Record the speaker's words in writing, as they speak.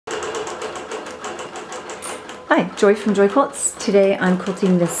Hi, Joy from Joy Quilts. Today I'm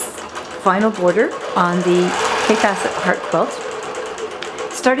quilting this final border on the K-Facet heart quilt.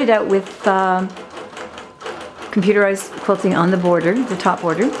 Started out with computerized quilting on the border, the top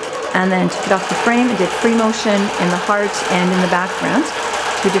border, and then took it off the frame and did free motion in the heart and in the background,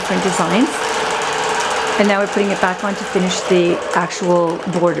 two different designs. And now we're putting it back on to finish the actual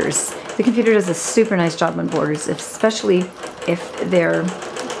borders. The computer does a super nice job on borders, especially if they're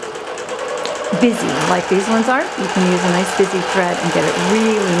busy like these ones are. You can use a nice busy thread and get a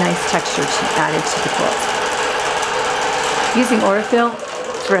really nice texture added to the quilt. Using Aurifil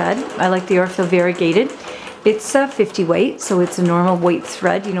thread, I like the Aurifil variegated. It's a 50 weight, so it's a normal weight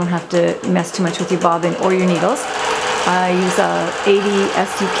thread. You don't have to mess too much with your bobbin or your needles. I use a 80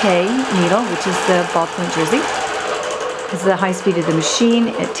 SUK needle, which is the ballpoint jersey. Because of the high speed of the machine,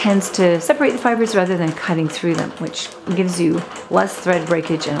 it tends to separate the fibers rather than cutting through them, which gives you less thread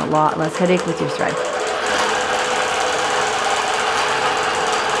breakage and a lot less headache with your thread.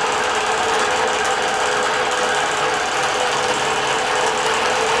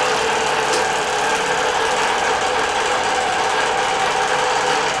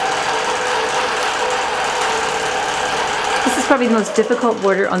 This is probably the most difficult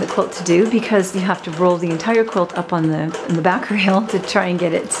border on the quilt to do because you have to roll the entire quilt up on the back rail to try and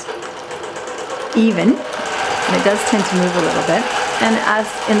get it even. And it does tend to move a little bit. And as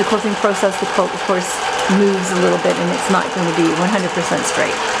in the quilting process, the quilt of course moves a little bit and it's not going to be 100%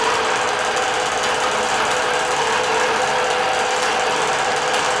 straight.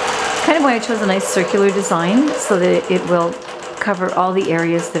 It's kind of why I chose a nice circular design so that it will cover all the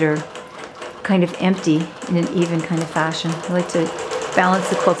areas that are kind of empty in an even kind of fashion. I like to balance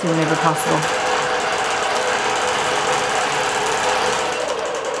the quilting whenever possible.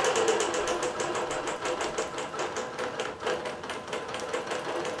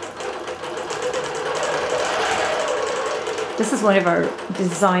 This is one of our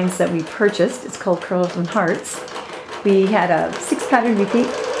designs that we purchased. It's called Curls and Hearts. We had a 6 pattern repeat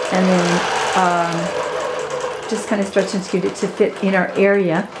and then just kind of stretch and skewed it to fit in our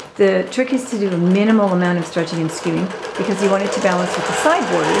area. The trick is to do a minimal amount of stretching and skewing because you want it to balance with the side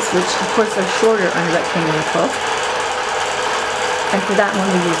borders, which of course are shorter on a rectangular quilt. And for that one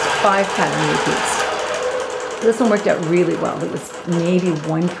we used 5 pattern repeats. This one worked out really well. It was maybe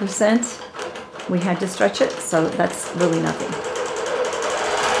 1% we had to stretch it, so that's really nothing.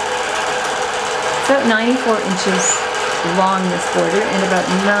 It's about 94 inches long, this border, and about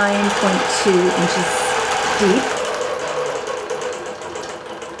 9.2 inches deep.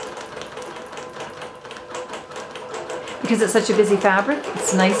 Because it's such a busy fabric,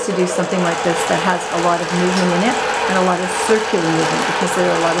 it's nice to do something like this that has a lot of movement in it and a lot of circular movement because there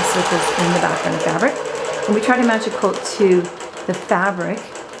are a lot of circles in the background of fabric. When we try to match a quilt to the fabric,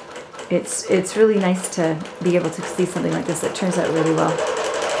 it's really nice to be able to see something like this that turns out really well.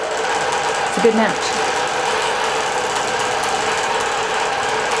 It's a good match.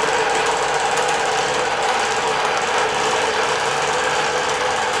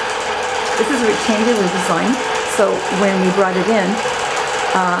 This is a rectangular design, so when we brought it in,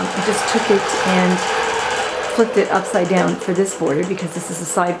 I just took it and flipped it upside down for this border because this is a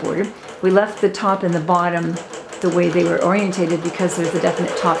side border. We left the top and the bottom the way they were orientated because there's a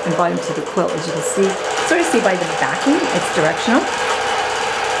definite top and bottom to the quilt, as you can see. Sort of see by the backing, it's directional.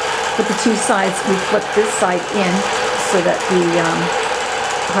 But the two sides, we flipped this side in so that the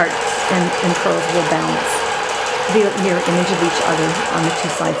hearts and curls will balance. The mirror image of each other on the two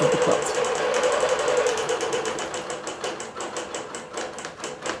sides of the quilt.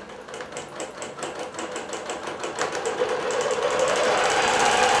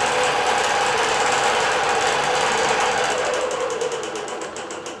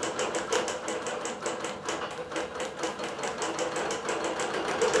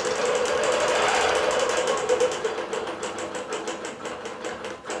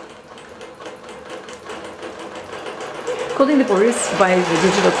 Quilting the borders by the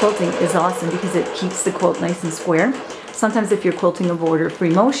digital quilting is awesome because it keeps the quilt nice and square. Sometimes if you're quilting a border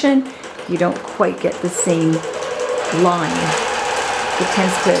free motion, you don't quite get the same line. It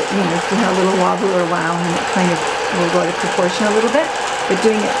tends to, have a little wobble or wow, and it kind of will go out of proportion a little bit. But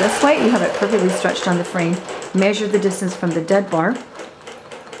doing it this way, you have it perfectly stretched on the frame. Measure the distance from the dead bar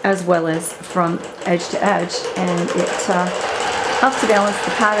as well as from edge to edge, and it helps to balance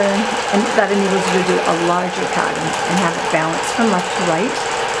the pattern, and that enables you to do a larger pattern and have it balanced from left to right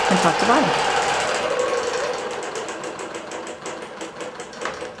and top to bottom.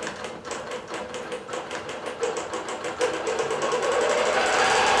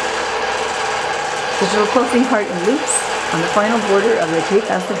 Digital quilting heart and loops on the final border of the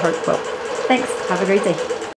K-Facet heart quilt. Thanks. Have a great day.